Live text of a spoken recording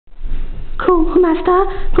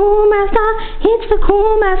Cool Master, it's the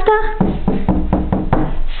Cool Master.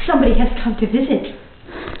 Somebody has come to visit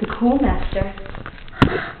the Cool Master.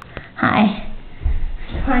 Hi.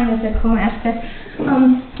 Hi, Mr. Cool Master.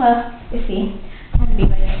 Well, you see, I have to be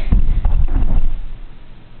like...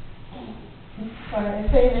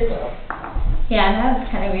 Yeah, that was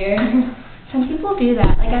kind of weird. Some people do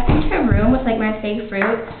that. Like, I went to a room with, like, my fake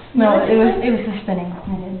fruit. No, it was the spinning.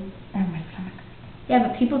 I didn't. My stomach. Yeah,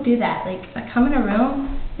 but people do that. Like, I come in a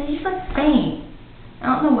room, they just, like, faint. I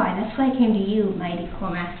don't know why. That's why I came to you, mighty Cool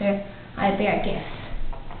Master. I bear gifts.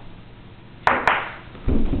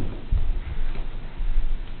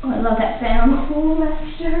 Oh, I love that sound. Cool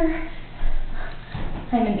Master.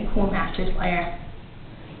 I'm in the Cool Master's lair.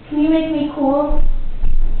 Can you make me cool?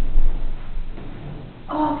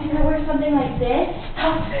 Oh, can I wear something like this?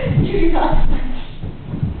 You're not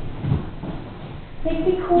make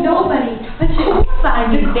me cool. Nobody touches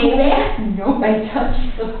Coolify me, baby. Nobody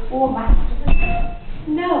touches the Cool Master.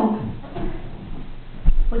 No.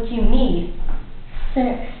 What do you need?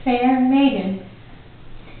 Fair maiden.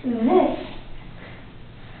 This.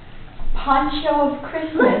 Poncho of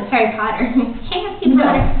Christmas. Harry Potter. Harry No.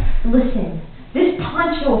 Potter. Listen. This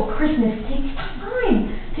poncho of Christmas takes time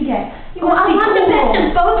to get. I want the best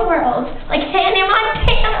of both worlds. Like Hannah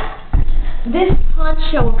Montana. This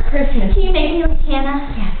poncho of Christmas. Can you make me like Hannah?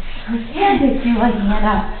 Yes. I can make you like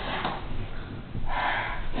Hannah.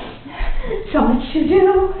 So much to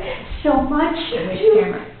do. So much to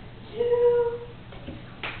do.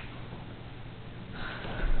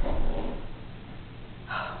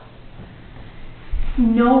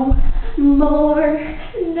 No more.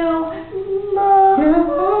 No more.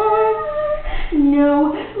 No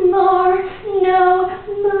more. No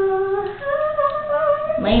more.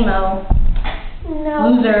 Lame-o. No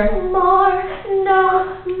Loser. more. No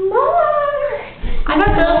more. I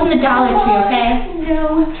got those from the Dollar Tree, okay?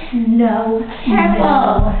 No.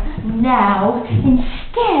 Careful. Now,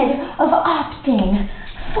 instead of opting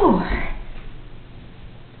for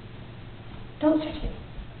Don't search me.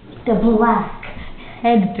 the black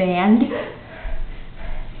headband.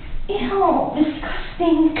 Ew.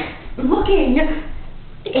 Disgusting looking.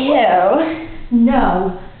 Ew.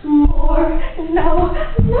 No more. No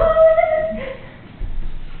more.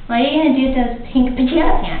 What are you gonna do with those pink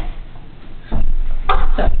pajama pants?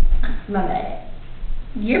 Awesome. Love it.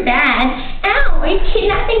 You're bad. Ow! Are you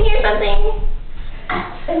kidnapping me or something?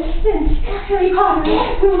 Since Harry Potter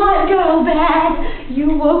will not go bad, you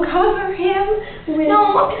will cover him with... No,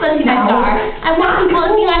 I want people to see my scar. I want people to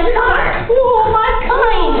see my scar. Oh my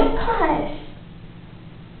God.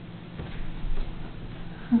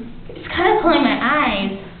 It's kind of pulling my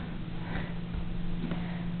eyes.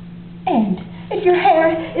 And if your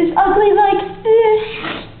hair is ugly like this,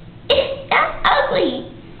 It's not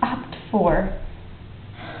ugly. opt for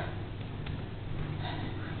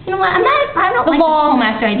You know what? I don't like the Cool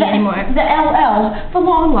Master idea anymore. The LL, the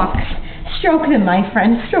long locks. Stroke them, my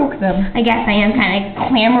friend. Stroke them. I guess I am kind of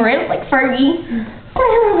glamorous, like Fergie.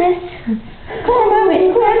 Glamorous.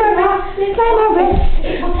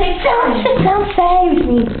 It will take time. Don't save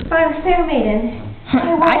me. But I'm fair maiden.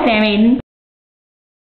 I fair maiden.